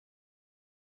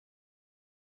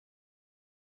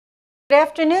Good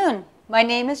afternoon. My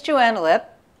name is Joanna Lipp,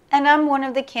 and I'm one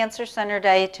of the Cancer Center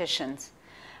dietitians.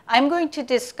 I'm going to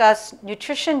discuss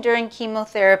nutrition during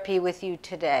chemotherapy with you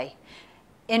today.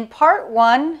 In part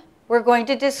one, we're going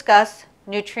to discuss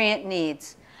nutrient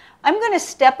needs. I'm going to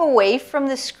step away from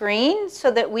the screen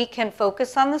so that we can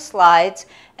focus on the slides,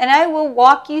 and I will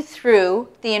walk you through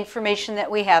the information that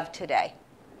we have today.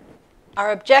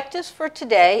 Our objectives for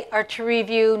today are to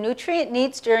review nutrient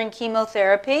needs during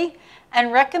chemotherapy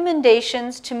and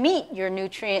recommendations to meet your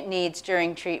nutrient needs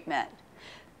during treatment.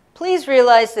 Please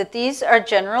realize that these are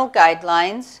general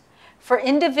guidelines. For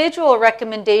individual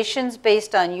recommendations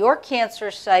based on your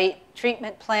cancer site,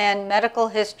 treatment plan, medical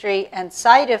history, and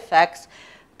side effects,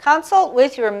 consult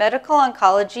with your medical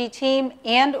oncology team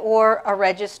and/or a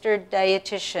registered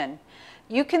dietitian.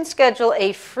 You can schedule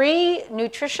a free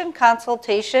nutrition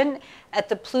consultation at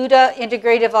the Pluta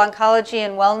Integrative Oncology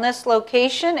and Wellness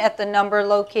location at the number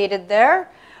located there,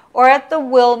 or at the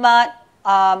Wilmot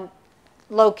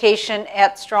location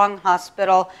at Strong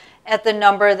Hospital at the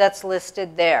number that's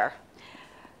listed there.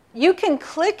 You can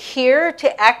click here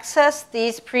to access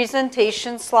these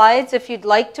presentation slides if you'd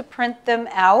like to print them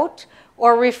out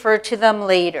or refer to them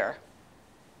later.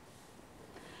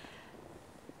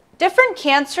 Different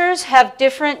cancers have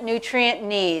different nutrient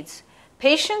needs.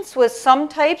 Patients with some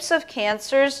types of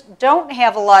cancers don't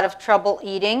have a lot of trouble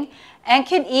eating and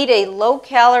can eat a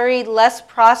low-calorie, less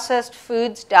processed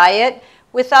foods diet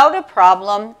without a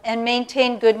problem and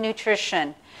maintain good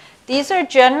nutrition. These are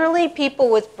generally people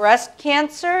with breast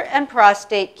cancer and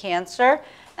prostate cancer,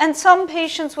 and some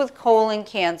patients with colon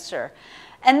cancer.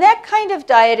 And that kind of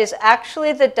diet is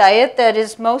actually the diet that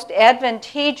is most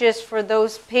advantageous for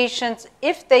those patients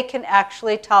if they can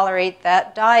actually tolerate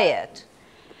that diet.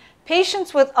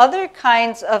 Patients with other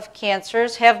kinds of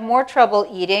cancers have more trouble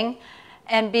eating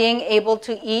and being able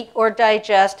to eat or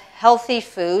digest healthy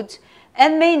foods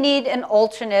and may need an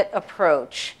alternate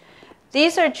approach.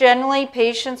 These are generally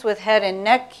patients with head and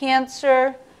neck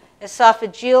cancer,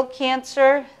 esophageal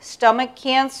cancer, stomach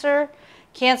cancer,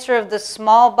 cancer of the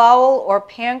small bowel or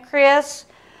pancreas,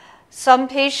 some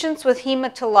patients with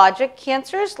hematologic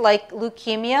cancers like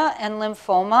leukemia and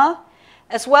lymphoma,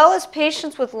 as well as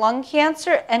patients with lung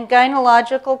cancer and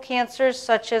gynecological cancers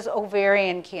such as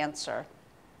ovarian cancer.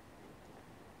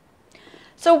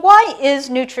 So why is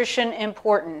nutrition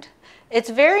important? It's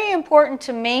very important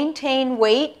to maintain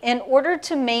weight in order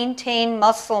to maintain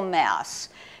muscle mass.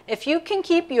 If you can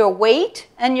keep your weight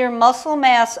and your muscle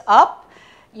mass up,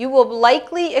 you will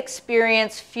likely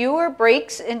experience fewer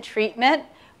breaks in treatment,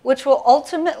 which will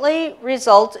ultimately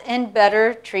result in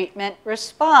better treatment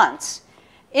response.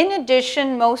 In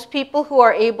addition, most people who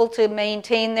are able to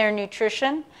maintain their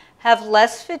nutrition have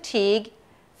less fatigue,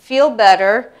 feel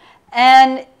better,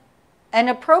 and an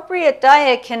appropriate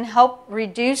diet can help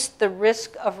reduce the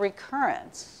risk of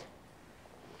recurrence.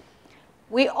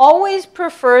 We always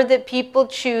prefer that people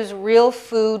choose real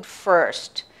food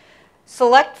first.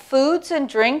 Select foods and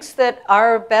drinks that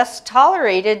are best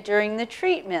tolerated during the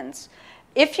treatments.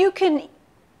 If you can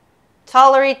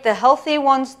tolerate the healthy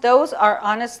ones, those are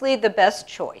honestly the best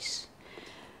choice.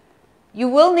 You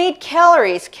will need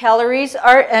calories. Calories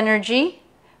are energy.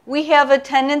 We have a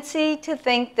tendency to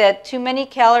think that too many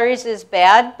calories is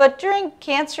bad, but during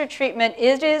cancer treatment,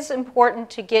 it is important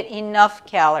to get enough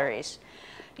calories.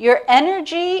 Your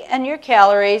energy and your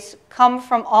calories come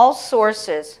from all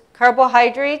sources: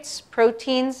 carbohydrates,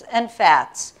 proteins, and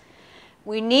fats.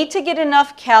 We need to get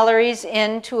enough calories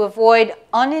in to avoid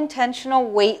unintentional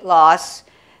weight loss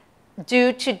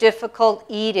due to difficult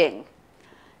eating.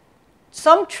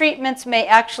 Some treatments may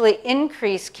actually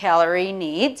increase calorie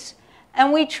needs,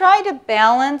 and we try to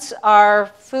balance our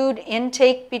food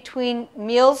intake between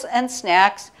meals and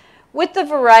snacks with the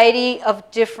variety of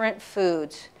different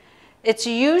foods. It's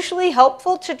usually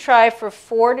helpful to try for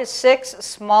 4 to 6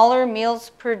 smaller meals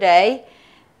per day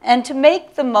and to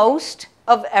make the most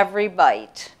of every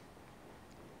bite.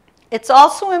 It's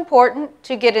also important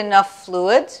to get enough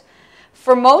fluids.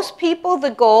 For most people,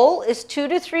 the goal is 2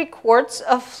 to 3 quarts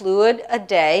of fluid a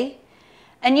day.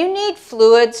 And you need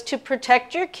fluids to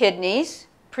protect your kidneys,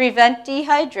 prevent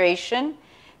dehydration,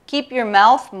 keep your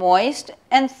mouth moist,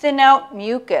 and thin out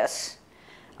mucus.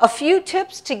 A few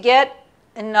tips to get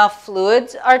enough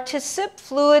fluids are to sip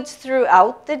fluids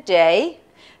throughout the day.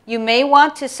 You may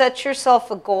want to set yourself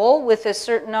a goal with a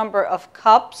certain number of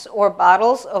cups or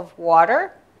bottles of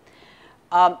water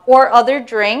or other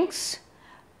drinks.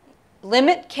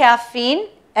 Limit caffeine,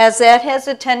 as that has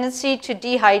a tendency to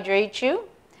dehydrate you.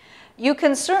 You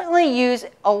can certainly use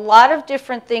a lot of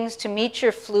different things to meet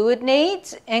your fluid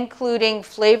needs, including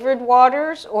flavored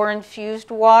waters or infused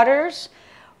waters,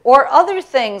 or other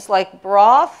things like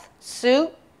broth,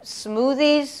 soup,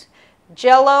 smoothies,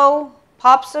 jello,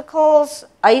 popsicles,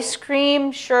 ice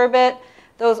cream, sherbet.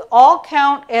 Those all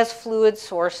count as fluid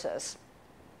sources.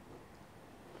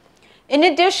 In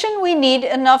addition, we need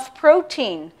enough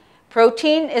protein.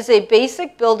 Protein is a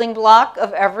basic building block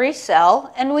of every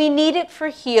cell, and we need it for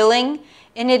healing.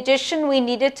 In addition, we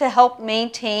need it to help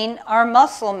maintain our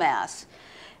muscle mass.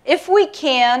 If we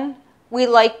can, we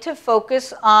like to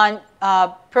focus on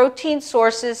protein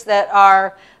sources that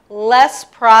are less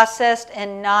processed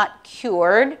and not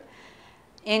cured,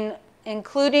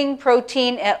 including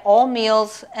protein at all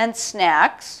meals and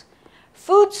snacks.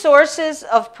 Food sources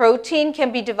of protein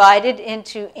can be divided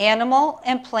into animal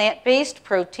and plant-based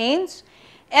proteins.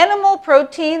 Animal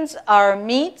proteins are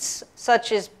meats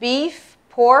such as beef,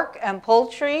 pork, and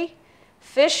poultry,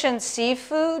 fish and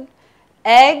seafood,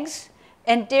 eggs,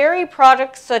 and dairy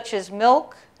products such as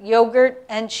milk, yogurt,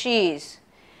 and cheese.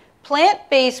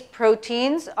 Plant-based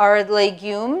proteins are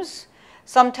legumes,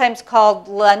 sometimes called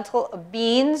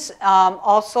beans,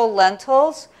 also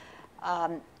lentils.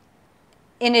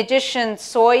 In addition,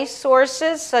 soy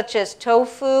sources such as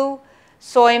tofu,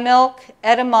 soy milk,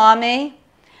 edamame,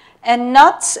 and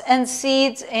nuts and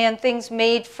seeds and things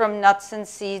made from nuts and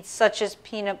seeds such as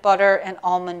peanut butter and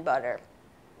almond butter.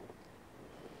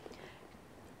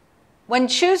 When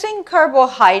choosing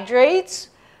carbohydrates,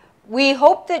 we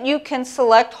hope that you can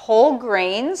select whole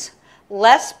grains,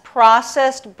 less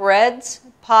processed breads,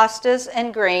 pastas,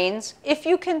 and grains if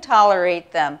you can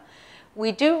tolerate them.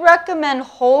 We do recommend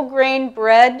whole grain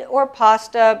bread or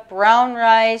pasta, brown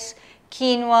rice,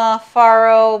 quinoa,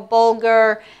 farro,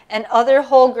 bulgur, and other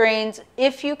whole grains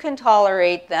if you can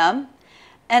tolerate them,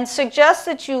 and suggest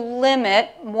that you limit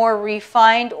more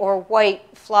refined or white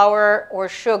flour or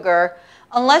sugar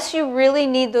unless you really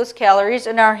need those calories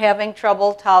and are having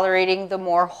trouble tolerating the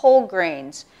more whole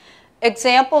grains.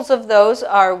 Examples of those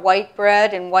are white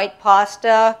bread and white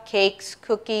pasta, cakes,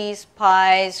 cookies,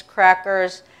 pies,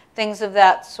 crackers, things of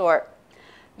that sort.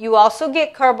 You also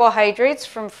get carbohydrates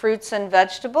from fruits and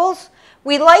vegetables.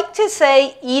 We like to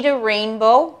say eat a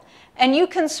rainbow, and you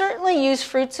can certainly use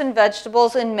fruits and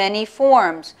vegetables in many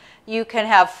forms. You can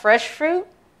have fresh fruit,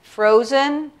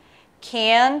 frozen,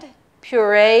 canned,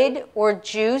 pureed, or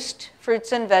juiced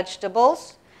fruits and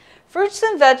vegetables. Fruits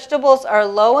and vegetables are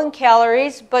low in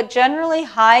calories, but generally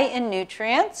high in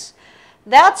nutrients.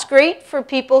 That's great for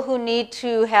people who need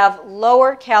to have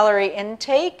lower calorie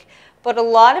intake, but a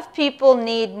lot of people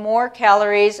need more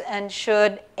calories and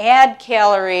should add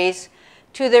calories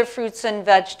to their fruits and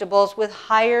vegetables with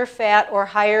higher fat or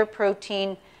higher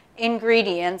protein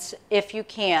ingredients if you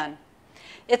can.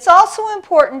 It's also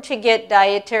important to get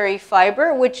dietary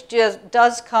fiber, which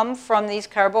does come from these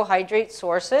carbohydrate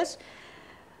sources.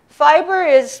 Fiber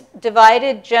is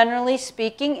divided, generally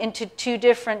speaking, into two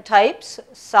different types,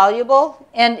 soluble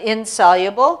and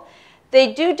insoluble.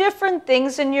 They do different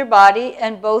things in your body,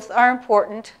 and both are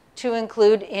important to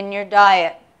include in your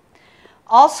diet.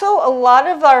 Also, a lot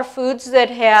of our foods that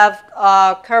have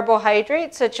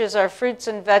carbohydrates, such as our fruits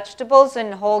and vegetables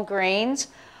and whole grains,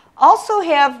 also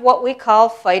have what we call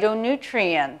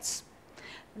phytonutrients.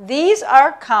 These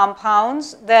are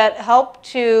compounds that help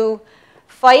to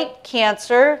fight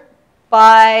cancer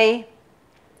by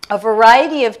a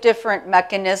variety of different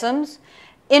mechanisms.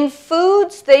 In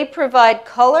foods, they provide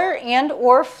color and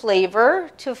or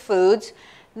flavor to foods.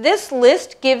 This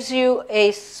list gives you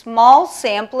a small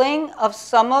sampling of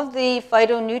some of the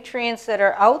phytonutrients that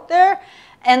are out there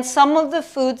and some of the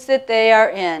foods that they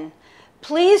are in.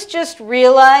 Please just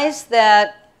realize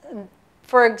that,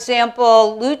 for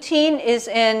example, lutein is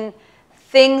in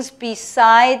things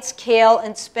besides kale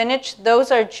and spinach.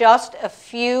 Those are just a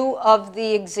few of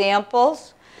the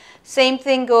examples. Same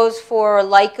thing goes for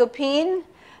lycopene.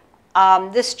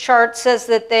 This chart says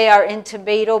that they are in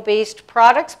tomato-based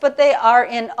products, but they are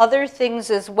in other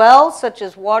things as well, such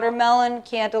as watermelon,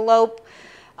 cantaloupe.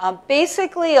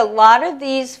 Basically, a lot of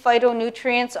these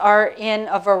phytonutrients are in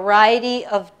a variety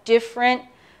of different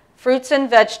fruits and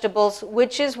vegetables,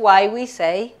 which is why we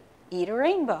say, eat a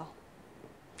rainbow.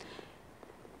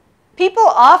 People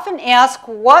often ask,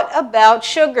 what about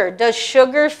sugar? Does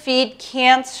sugar feed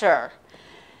cancer?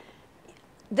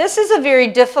 This is a very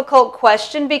difficult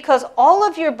question because all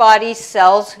of your body's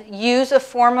cells use a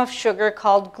form of sugar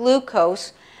called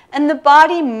glucose, and the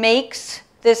body makes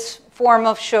this form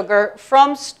of sugar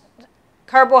from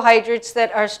carbohydrates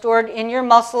that are stored in your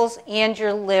muscles and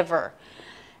your liver.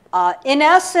 In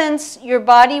essence, your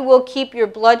body will keep your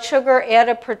blood sugar at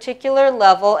a particular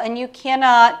level, and you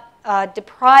cannot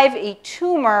deprive a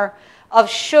tumor of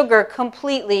sugar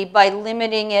completely by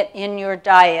limiting it in your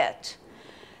diet.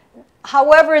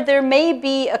 However, there may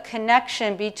be a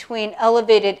connection between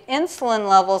elevated insulin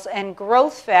levels and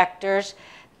growth factors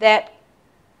that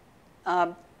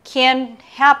can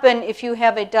happen if you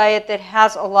have a diet that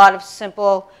has a lot of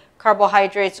simple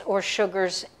carbohydrates or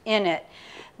sugars in it.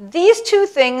 These two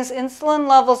things, insulin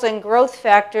levels and growth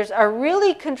factors, are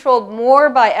really controlled more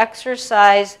by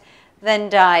exercise than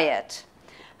diet.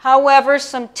 However,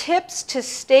 some tips to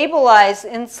stabilize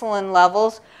insulin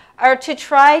levels are to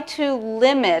try to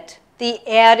limit the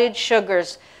added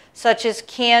sugars, such as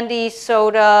candy,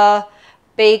 soda,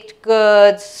 baked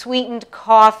goods, sweetened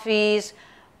coffees,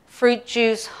 fruit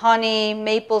juice, honey,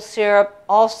 maple syrup,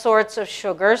 all sorts of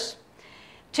sugars.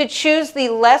 To choose the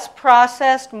less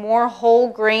processed, more whole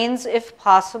grains if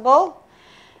possible.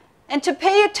 And to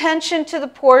pay attention to the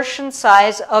portion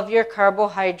size of your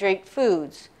carbohydrate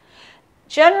foods.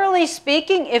 Generally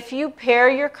speaking, if you pair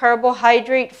your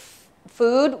carbohydrate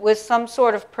food with some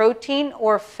sort of protein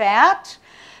or fat,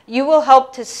 you will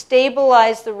help to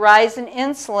stabilize the rise in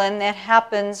insulin that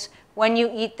happens when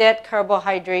you eat that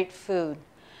carbohydrate food.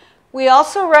 We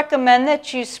also recommend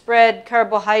that you spread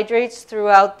carbohydrates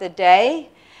throughout the day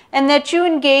and that you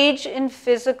engage in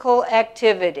physical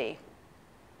activity.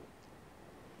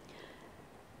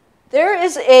 There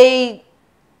is a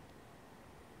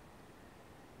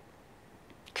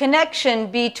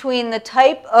connection between the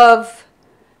type of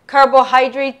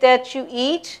carbohydrate that you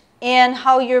eat and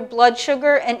how your blood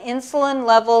sugar and insulin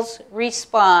levels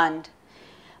respond.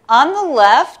 On the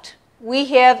left, we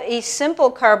have a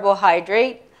simple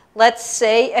carbohydrate, let's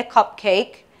say a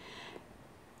cupcake.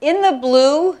 In the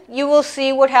blue, you will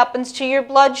see what happens to your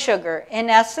blood sugar. In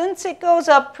essence, it goes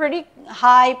up pretty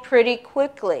high pretty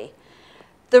quickly.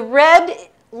 The red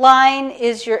line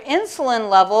is your insulin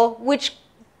level, which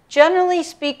generally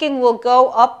speaking will go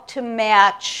up to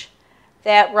match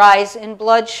that rise in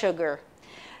blood sugar.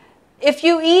 If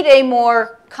you eat a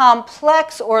more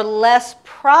complex or less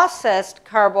processed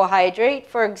carbohydrate,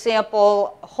 for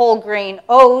example, whole grain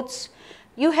oats,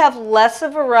 you have less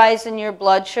of a rise in your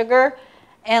blood sugar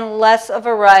and less of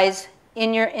a rise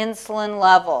in your insulin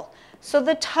level. So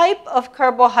the type of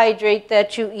carbohydrate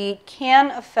that you eat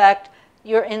can affect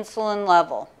your insulin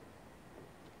level.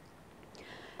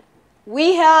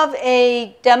 We have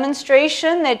a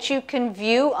demonstration that you can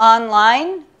view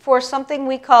online for something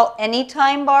we call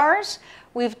anytime bars.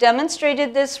 We've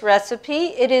demonstrated this recipe.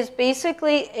 It is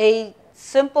basically a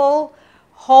simple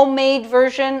homemade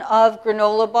version of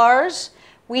granola bars.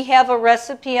 We have a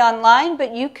recipe online,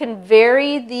 but you can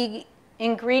vary the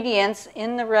ingredients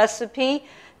in the recipe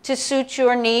to suit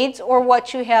your needs or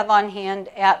what you have on hand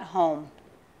at home.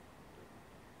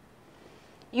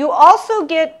 You also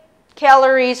get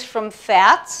calories from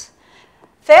fats.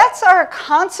 Fats are a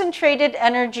concentrated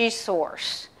energy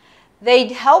source. They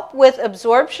help with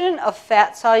absorption of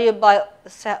fat-soluble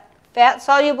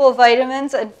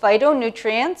vitamins and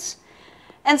phytonutrients.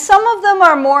 And some of them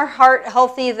are more heart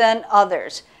healthy than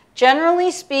others.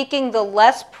 Generally speaking, the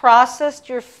less processed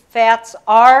your fats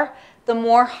are, the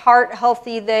more heart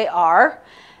healthy they are.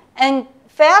 And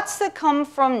fats that come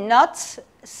from nuts,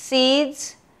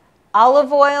 seeds,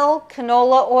 olive oil,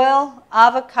 canola oil,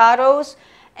 avocados,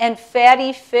 and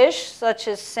fatty fish such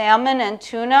as salmon and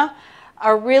tuna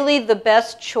are really the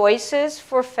best choices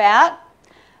for fat.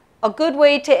 A good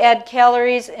way to add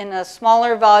calories in a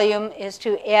smaller volume is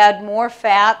to add more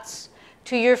fats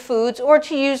to your foods or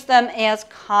to use them as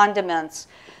condiments.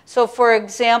 So for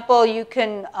example, you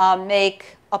can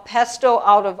make a pesto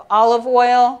out of olive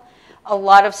oil. A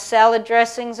lot of salad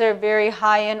dressings are very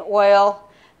high in oil.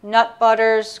 Nut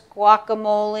butters,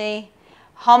 guacamole.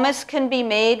 Hummus can be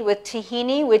made with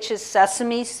tahini, which is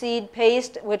sesame seed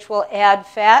paste, which will add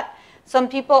fat. Some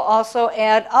people also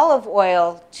add olive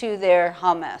oil to their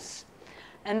hummus.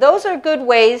 And those are good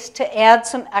ways to add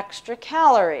some extra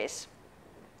calories.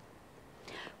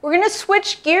 We're going to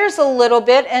switch gears a little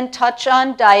bit and touch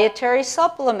on dietary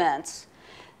supplements.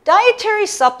 Dietary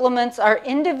supplements are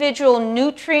individual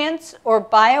nutrients or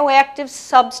bioactive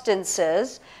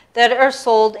substances that are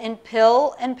sold in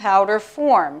pill and powder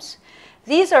forms.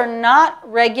 These are not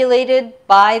regulated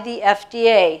by the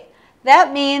FDA.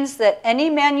 That means that any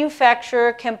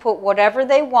manufacturer can put whatever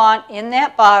they want in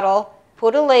that bottle,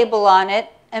 put a label on it,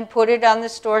 and put it on the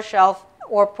store shelf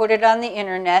or put it on the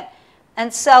internet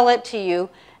and sell it to you,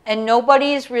 and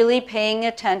nobody is really paying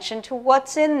attention to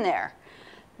what's in there.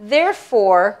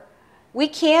 Therefore, we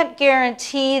can't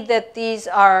guarantee that these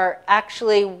are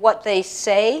actually what they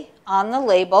say on the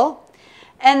label,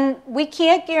 and we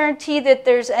can't guarantee that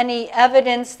there's any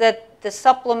evidence that the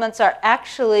supplements are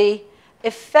actually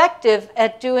effective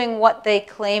at doing what they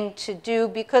claim to do,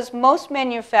 because most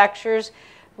manufacturers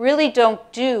really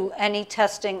don't do any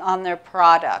testing on their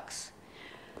products.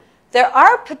 There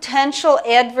are potential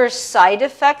adverse side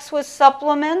effects with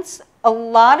supplements. A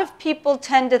lot of people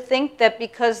tend to think that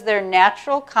because they're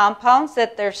natural compounds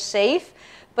that they're safe,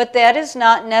 but that is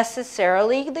not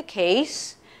necessarily the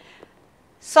case.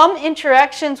 Some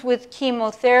interactions with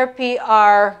chemotherapy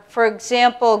are, for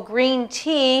example, green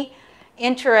tea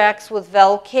interacts with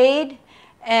Velcade,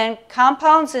 and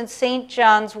compounds in St.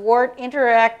 John's wort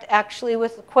interact actually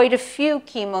with quite a few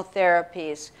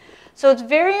chemotherapies. So it's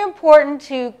very important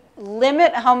to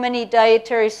limit how many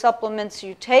dietary supplements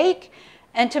you take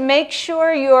and to make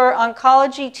sure your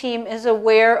oncology team is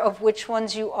aware of which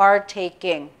ones you are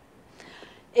taking.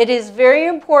 It is very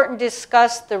important to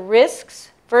discuss the risks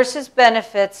versus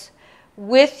benefits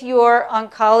with your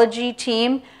oncology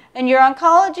team, and your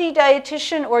oncology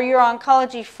dietitian or your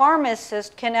oncology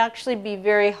pharmacist can actually be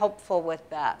very helpful with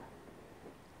that.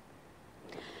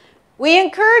 We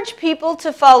encourage people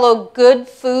to follow good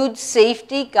food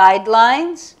safety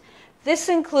guidelines. This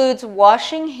includes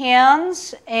washing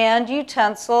hands and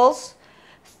utensils,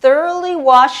 thoroughly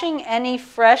washing any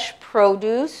fresh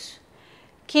produce,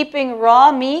 keeping raw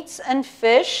meats and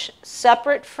fish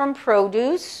separate from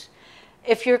produce.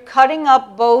 If you're cutting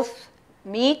up both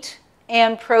meat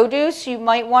and produce, you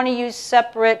might want to use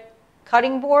separate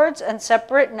cutting boards and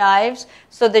separate knives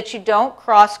so that you don't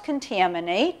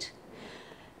cross-contaminate.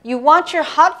 You want your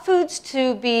hot foods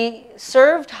to be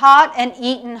served hot and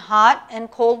eaten hot,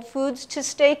 and cold foods to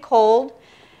stay cold.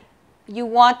 You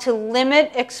want to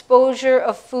limit exposure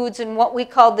of foods in what we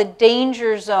call the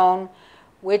danger zone,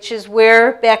 which is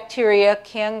where bacteria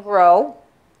can grow.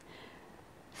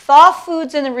 Thaw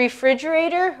foods in the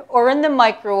refrigerator or in the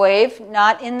microwave,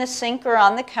 not in the sink or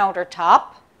on the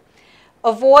countertop.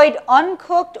 Avoid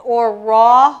uncooked or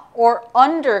raw or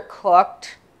undercooked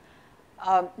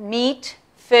meat,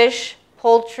 fish,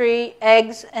 poultry,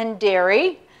 eggs, and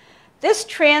dairy. This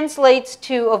translates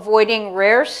to avoiding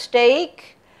rare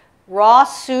steak, raw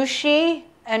sushi,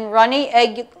 and runny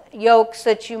egg yolks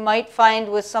that you might find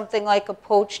with something like a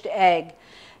poached egg.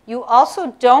 You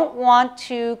also don't want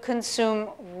to consume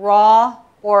raw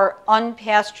or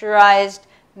unpasteurized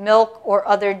milk or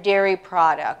other dairy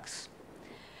products.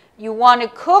 You want to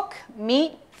cook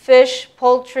meat, fish,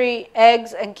 poultry,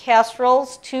 eggs, and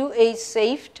casseroles to a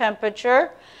safe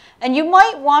temperature. And you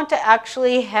might want to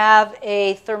actually have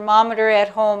a thermometer at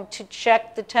home to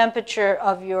check the temperature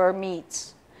of your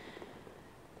meats.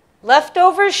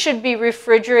 Leftovers should be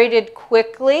refrigerated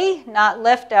quickly, not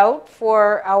left out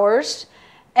for hours,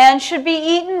 and should be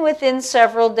eaten within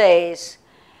several days.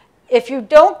 If you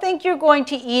don't think you're going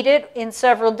to eat it in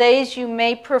several days, you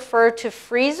may prefer to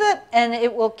freeze it, and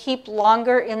it will keep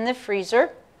longer in the freezer.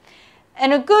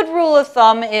 And a good rule of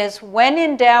thumb is, when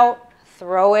in doubt,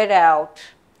 throw it out.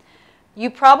 You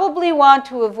probably want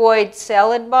to avoid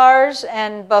salad bars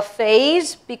and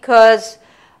buffets because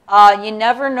you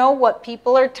never know what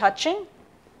people are touching.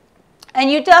 And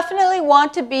you definitely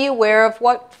want to be aware of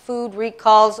what food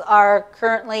recalls are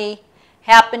currently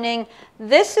happening.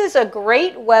 This is a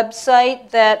great website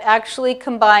that actually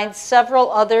combines several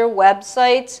other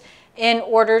websites in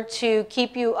order to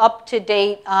keep you up to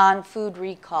date on food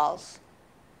recalls.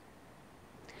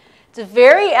 It's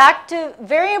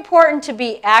very important to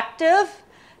be active.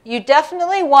 You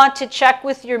definitely want to check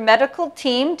with your medical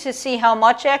team to see how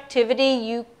much activity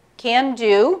you can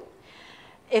do.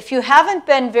 If you haven't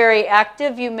been very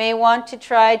active, you may want to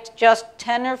try just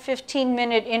 10 or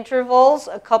 15-minute intervals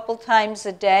a couple times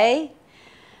a day.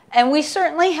 And we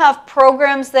certainly have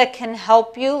programs that can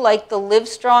help you, like the Live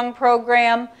Strong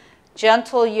program,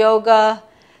 gentle yoga,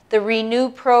 the Renew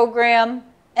program,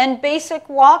 and basic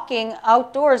walking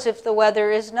outdoors if the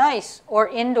weather is nice, or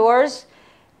indoors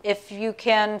if you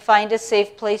can find a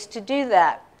safe place to do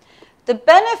that. The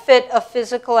benefit of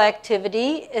physical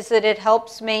activity is that it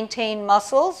helps maintain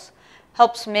muscles,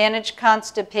 helps manage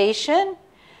constipation,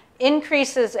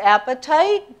 increases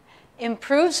appetite,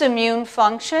 improves immune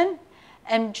function,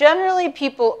 and generally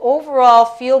people overall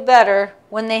feel better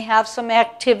when they have some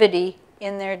activity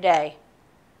in their day.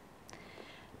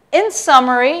 In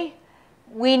summary,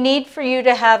 we need for you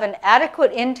to have an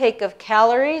adequate intake of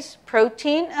calories,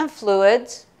 protein, and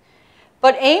fluids,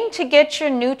 but aim to get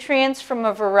your nutrients from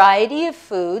a variety of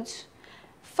foods,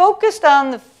 focused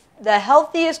on the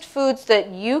healthiest foods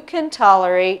that you can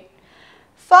tolerate,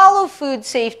 follow food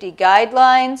safety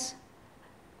guidelines,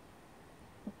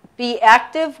 be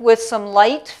active with some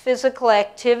light physical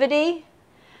activity,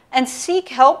 and seek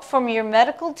help from your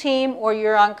medical team or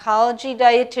your oncology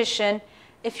dietitian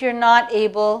if you're not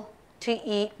able to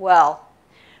eat well.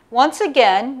 Once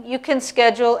again, you can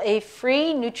schedule a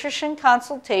free nutrition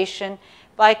consultation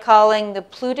by calling the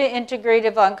Pluta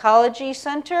Integrative Oncology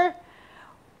Center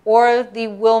or the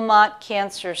Wilmot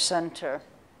Cancer Center.